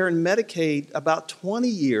Medicare and Medicaid about 20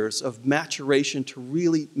 years of maturation to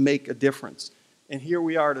really make a difference. And here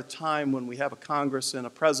we are at a time when we have a Congress and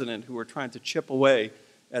a president who are trying to chip away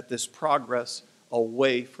at this progress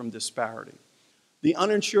away from disparity. The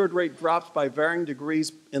uninsured rate drops by varying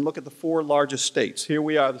degrees, and look at the 4 largest states. Here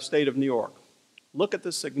we are, the state of New York. Look at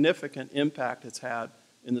the significant impact it's had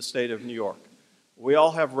in the state of New York. We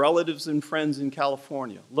all have relatives and friends in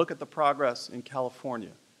California. Look at the progress in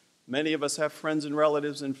California. Many of us have friends and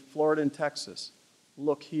relatives in Florida and Texas.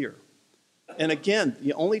 Look here. And again,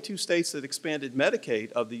 the only 2 states that expanded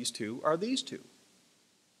Medicaid of these 2 are these 2.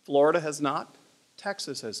 Florida has not,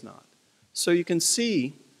 Texas has not. So you can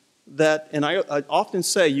see that, and I often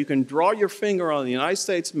say, you can draw your finger on the United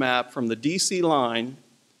States map from the DC line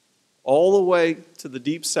all the way to the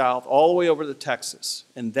deep south, all the way over to Texas.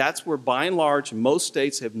 And that's where, by and large, most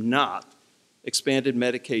states have not expanded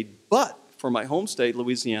Medicaid. But for my home state,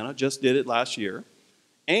 Louisiana, just did it last year.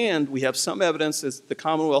 And we have some evidence that the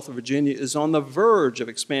Commonwealth of Virginia is on the verge of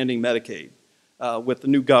expanding Medicaid with the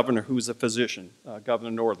new governor who's a physician,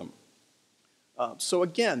 Governor Northam. So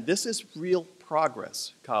again, this is real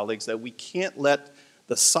progress, colleagues, that we can't let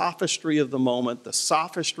the sophistry of the moment, the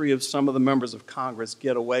sophistry of some of the members of Congress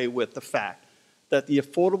get away with the fact that the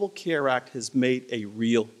Affordable Care Act has made a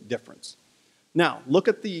real difference. Now, look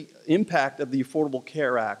at the impact of the Affordable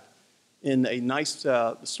Care Act in a nice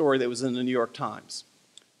story that was in the New York Times.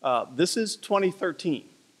 This is 2013.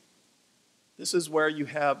 This is where you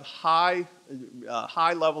have high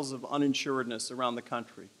levels of uninsuredness around the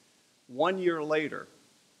country. 1 year later,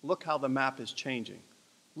 look how the map is changing.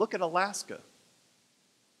 Look at Alaska.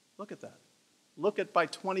 Look at that. Look at by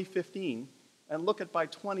 2015, and look at by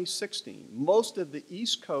 2016. Most of the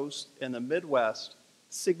East Coast and the Midwest,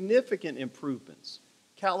 significant improvements.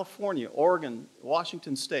 California, Oregon,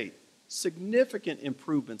 Washington State, significant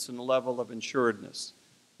improvements in the level of insuredness.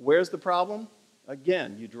 Where's the problem?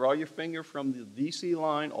 Again, you draw your finger from the DC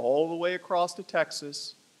line all the way across to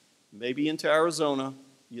Texas, maybe into Arizona.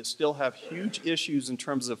 You still have huge issues in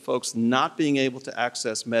terms of folks not being able to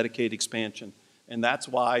access Medicaid expansion. And that's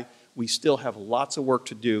why we still have lots of work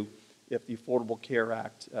to do if the Affordable Care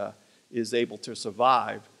Act is able to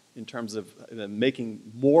survive in terms of making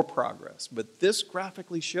more progress. But this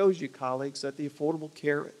graphically shows you, colleagues, that the Affordable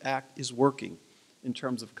Care Act is working in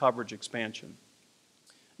terms of coverage expansion.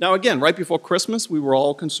 Now, again, right before Christmas, we were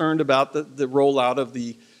all concerned about the rollout of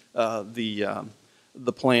the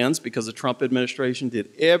plans because the Trump administration did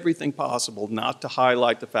everything possible not to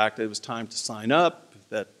highlight the fact that it was time to sign up,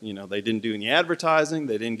 that they didn't do any advertising,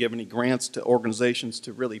 they didn't give any grants to organizations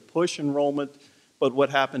to really push enrollment. But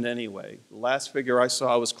what happened anyway? The last figure I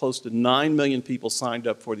saw was close to 9 million people signed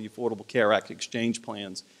up for the Affordable Care Act exchange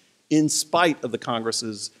plans in spite of the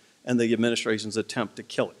Congress's and the administration's attempt to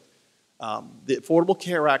kill it. The Affordable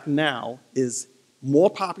Care Act now is more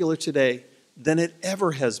popular today than it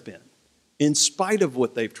ever has been, in spite of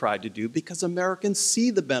what they've tried to do, because Americans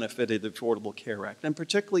see the benefit of the Affordable Care Act, and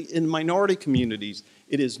particularly in minority communities,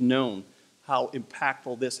 it is known how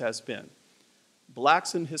impactful this has been.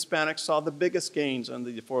 Blacks and Hispanics saw the biggest gains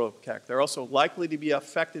under the Affordable Care Act. They're also likely to be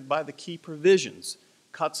affected by the key provisions,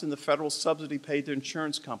 cuts in the federal subsidy paid to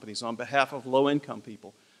insurance companies on behalf of low-income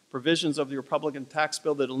people, provisions of the Republican tax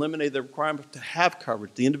bill that eliminated the requirement to have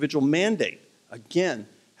coverage. The individual mandate, again,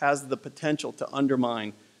 has the potential to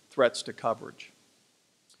undermine threats to coverage.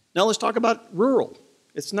 Now let's talk about rural.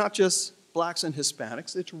 It's not just blacks and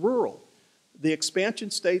Hispanics, it's rural. The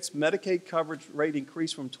expansion states' Medicaid coverage rate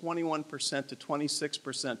increased from 21% to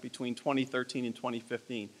 26% between 2013 and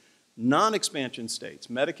 2015. Non-expansion states,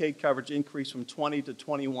 Medicaid coverage increased from 20 to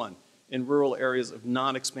 21 in rural areas of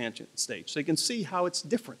non-expansion states. So you can see how it's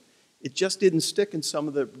different. It just didn't stick in some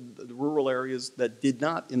of the rural areas that did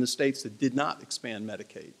not, in the states that did not expand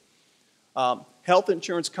Medicaid. Health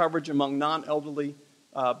insurance coverage among non-elderly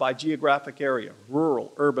by geographic area,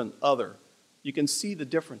 rural, urban, other. You can see the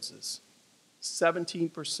differences.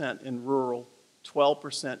 17% in rural,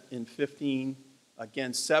 12% in 15,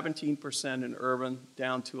 again 17% in urban,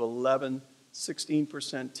 down to 11, 16%,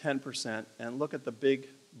 10%, and look at the big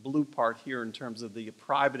blue part here in terms of the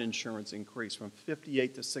private insurance increase from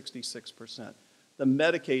 58 to 66%. The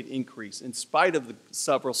Medicaid increase, in spite of the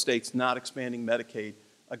several states not expanding Medicaid,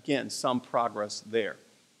 again, some progress there.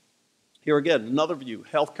 Here again, another view,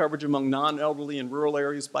 health coverage among non-elderly in rural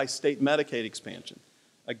areas by state Medicaid expansion.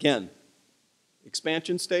 Again,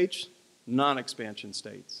 expansion states, non-expansion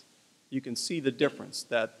states. You can see the difference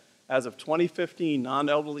that as of 2015,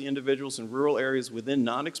 non-elderly individuals in rural areas within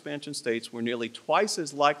non-expansion states were nearly twice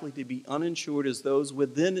as likely to be uninsured as those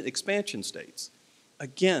within expansion states.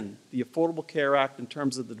 again, the Affordable Care Act, in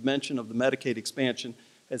terms of the dimension of the Medicaid expansion,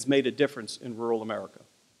 has made a difference in rural America.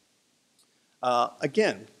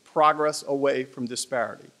 Again, progress away from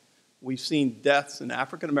disparity. We've seen deaths in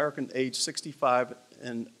African American age 65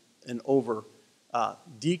 and over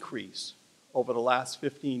decrease over the last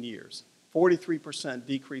 15 years. 43%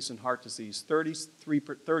 decrease in heart disease,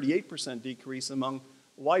 38% decrease among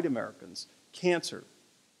white Americans. Cancer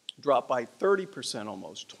dropped by 30%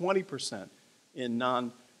 almost, 20% in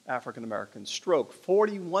non-African Americans. Stroke,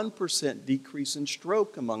 41% decrease in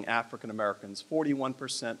stroke among African Americans,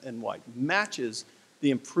 41% in white. Matches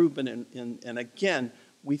the improvement and again,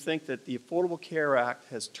 we think that the Affordable Care Act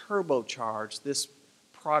has turbocharged this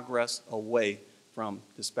progress away from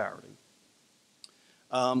disparity.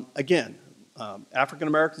 African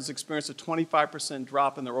Americans experience a 25%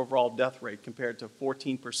 drop in their overall death rate compared to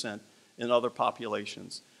 14% in other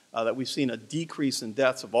populations. That we've seen a decrease in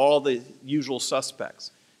deaths of all the usual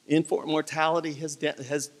suspects. Infant mortality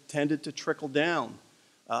has tended to trickle down.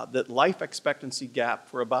 That life expectancy gap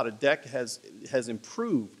for about a decade has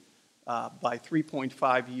improved by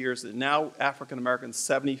 3.5 years. That now African Americans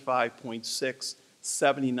 75.6,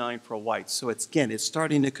 79 for whites. So it's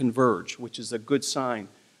starting to converge, which is a good sign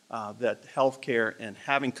that healthcare and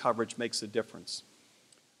having coverage makes a difference.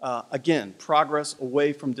 Again, progress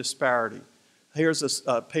away from disparity. Here's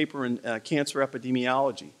a paper in cancer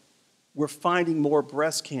epidemiology. We're finding more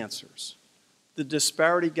breast cancers. The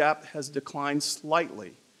disparity gap has declined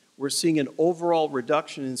slightly. We're seeing an overall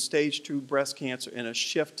reduction in stage 2 breast cancer and a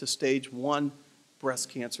shift to stage 1 breast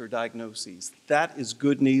cancer diagnoses. That is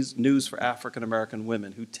good news for African American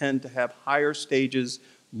women who tend to have higher stages,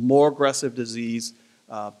 more aggressive disease,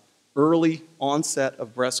 early onset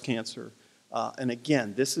of breast cancer. And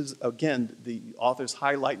again, this is, the authors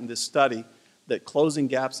highlight in this study that closing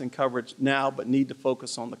gaps in coverage now, but need to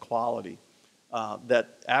focus on the quality.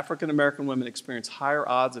 That African American women experience higher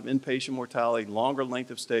odds of inpatient mortality, longer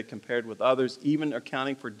length of stay compared with others, even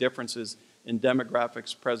accounting for differences in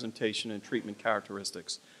demographics, presentation, and treatment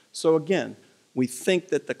characteristics. So again, we think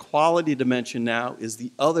that the quality dimension now is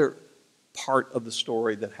the other part of the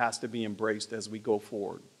story that has to be embraced as we go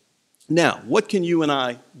forward. Now, what can you and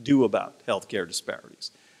I do about healthcare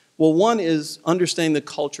disparities? Well, one is understanding the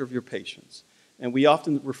culture of your patients. And we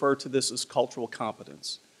often refer to this as cultural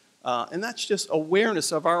competence. And that's just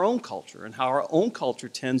awareness of our own culture and how our own culture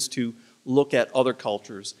tends to look at other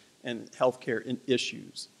cultures and healthcare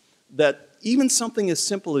issues. That even something as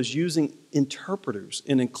simple as using interpreters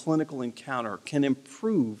in a clinical encounter can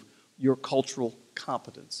improve your cultural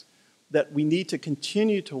competence. That we need to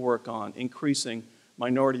continue to work on increasing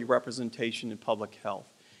minority representation in public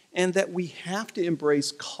health. And that we have to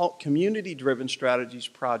embrace community-driven strategies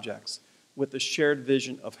projects with a shared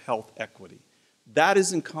vision of health equity. That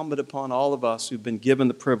is incumbent upon all of us who've been given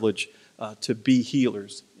the privilege to be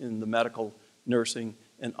healers in the medical, nursing,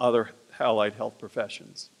 and other allied health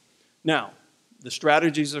professions. Now, the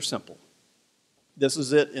strategies are simple. This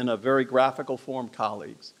is it in a very graphical form,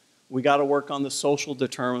 colleagues. We got to work on the social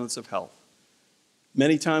determinants of health.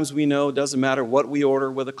 Many times we know it doesn't matter what we order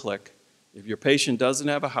with a click. If your patient doesn't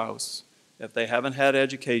have a house, if they haven't had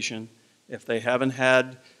education, if they haven't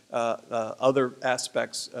had other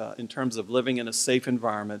aspects in terms of living in a safe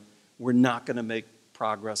environment, we're not going to make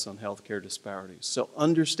progress on healthcare disparities. So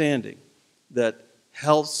understanding that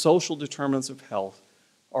social determinants of health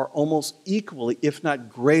are almost equally, if not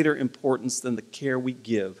greater importance than the care we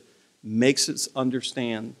give, makes us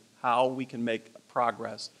understand how we can make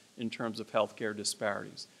progress in terms of healthcare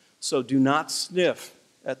disparities. So do not sniff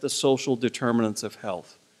at the social determinants of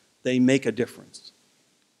health. They make a difference.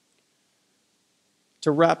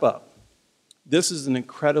 To wrap up, this is an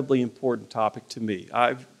incredibly important topic to me.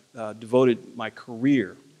 I've devoted my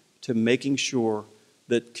career to making sure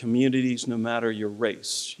that communities, no matter your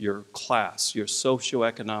race, your class, your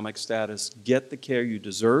socioeconomic status, get the care you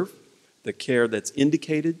deserve, the care that's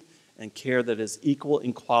indicated, and care that is equal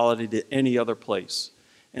in quality to any other place.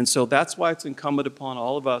 And so that's why it's incumbent upon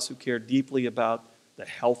all of us who care deeply about the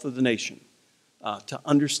health of the nation to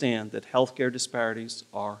understand that healthcare disparities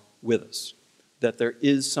are with us, that there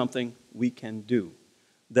is something we can do,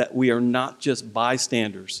 that we are not just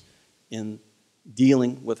bystanders in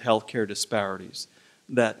dealing with healthcare disparities,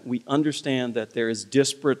 that we understand that there is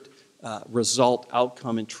disparate result,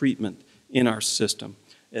 outcome, and treatment in our system.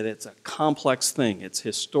 And it's a complex thing. It's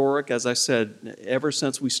historic. As I said, ever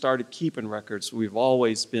since we started keeping records, we've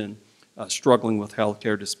always been struggling with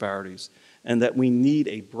healthcare disparities, and that we need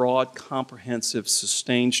a broad, comprehensive,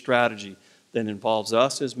 sustained strategy that involves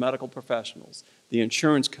us as medical professionals, the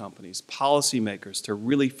insurance companies, policymakers, to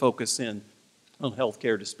really focus in on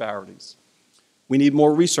healthcare disparities. We need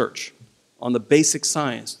more research on the basic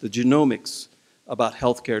science, the genomics about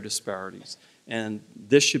healthcare disparities. And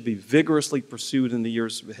this should be vigorously pursued in the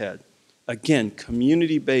years ahead. Again,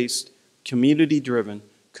 community-based, community-driven,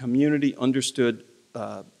 community-understood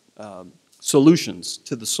solutions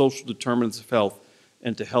to the social determinants of health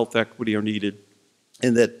and to health equity are needed,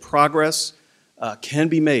 and that progress can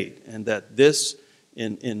be made, and that this,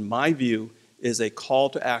 in my view, is a call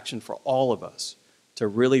to action for all of us to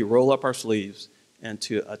really roll up our sleeves and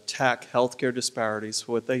to attack healthcare disparities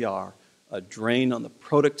for what they are, a drain on the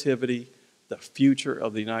productivity, the future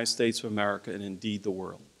of the United States of America, and indeed the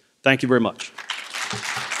world. Thank you very much.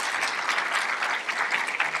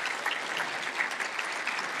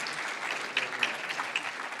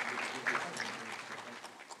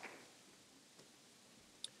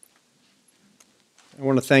 I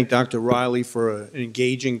want to thank Dr. Riley for an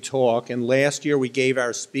engaging talk. And last year we gave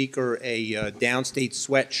our speaker a Downstate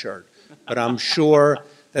sweatshirt. But I'm sure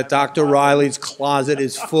that Dr. Riley's closet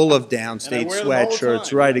is full of Downstate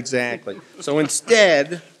sweatshirts. Right, exactly. So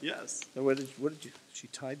instead, yes. What did you, she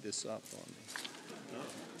tied this up on me.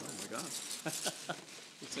 Oh my gosh.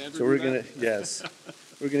 So we're going to, yes,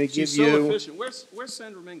 we're going to give She's you. so efficient. Where's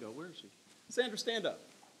Sandra Mingo? Where is she? Sandra, stand up.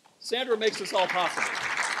 Sandra makes this all possible.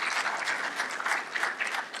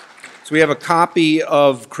 So we have a copy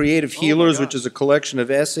of Creative Healers, which is a collection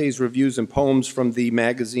of essays, reviews, and poems from the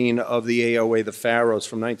magazine of the AOA, The Pharaohs,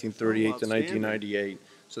 from 1938 to 1998.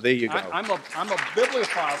 So there you go. I'm a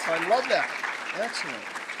bibliophile, so I love that. Excellent.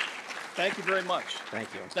 Thank you very much.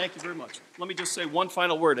 Thank you. Thank you very much. Let me just say one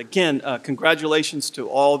final word. Again, congratulations to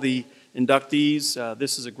all the inductees.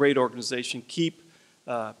 This is a great organization. Keep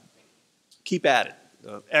at it.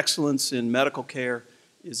 Excellence in medical care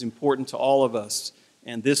is important to all of us.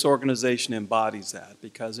 And this organization embodies that,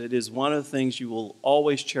 because it is one of the things you will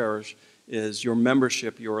always cherish is your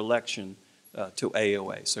membership, your election to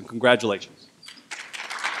AOA. So congratulations.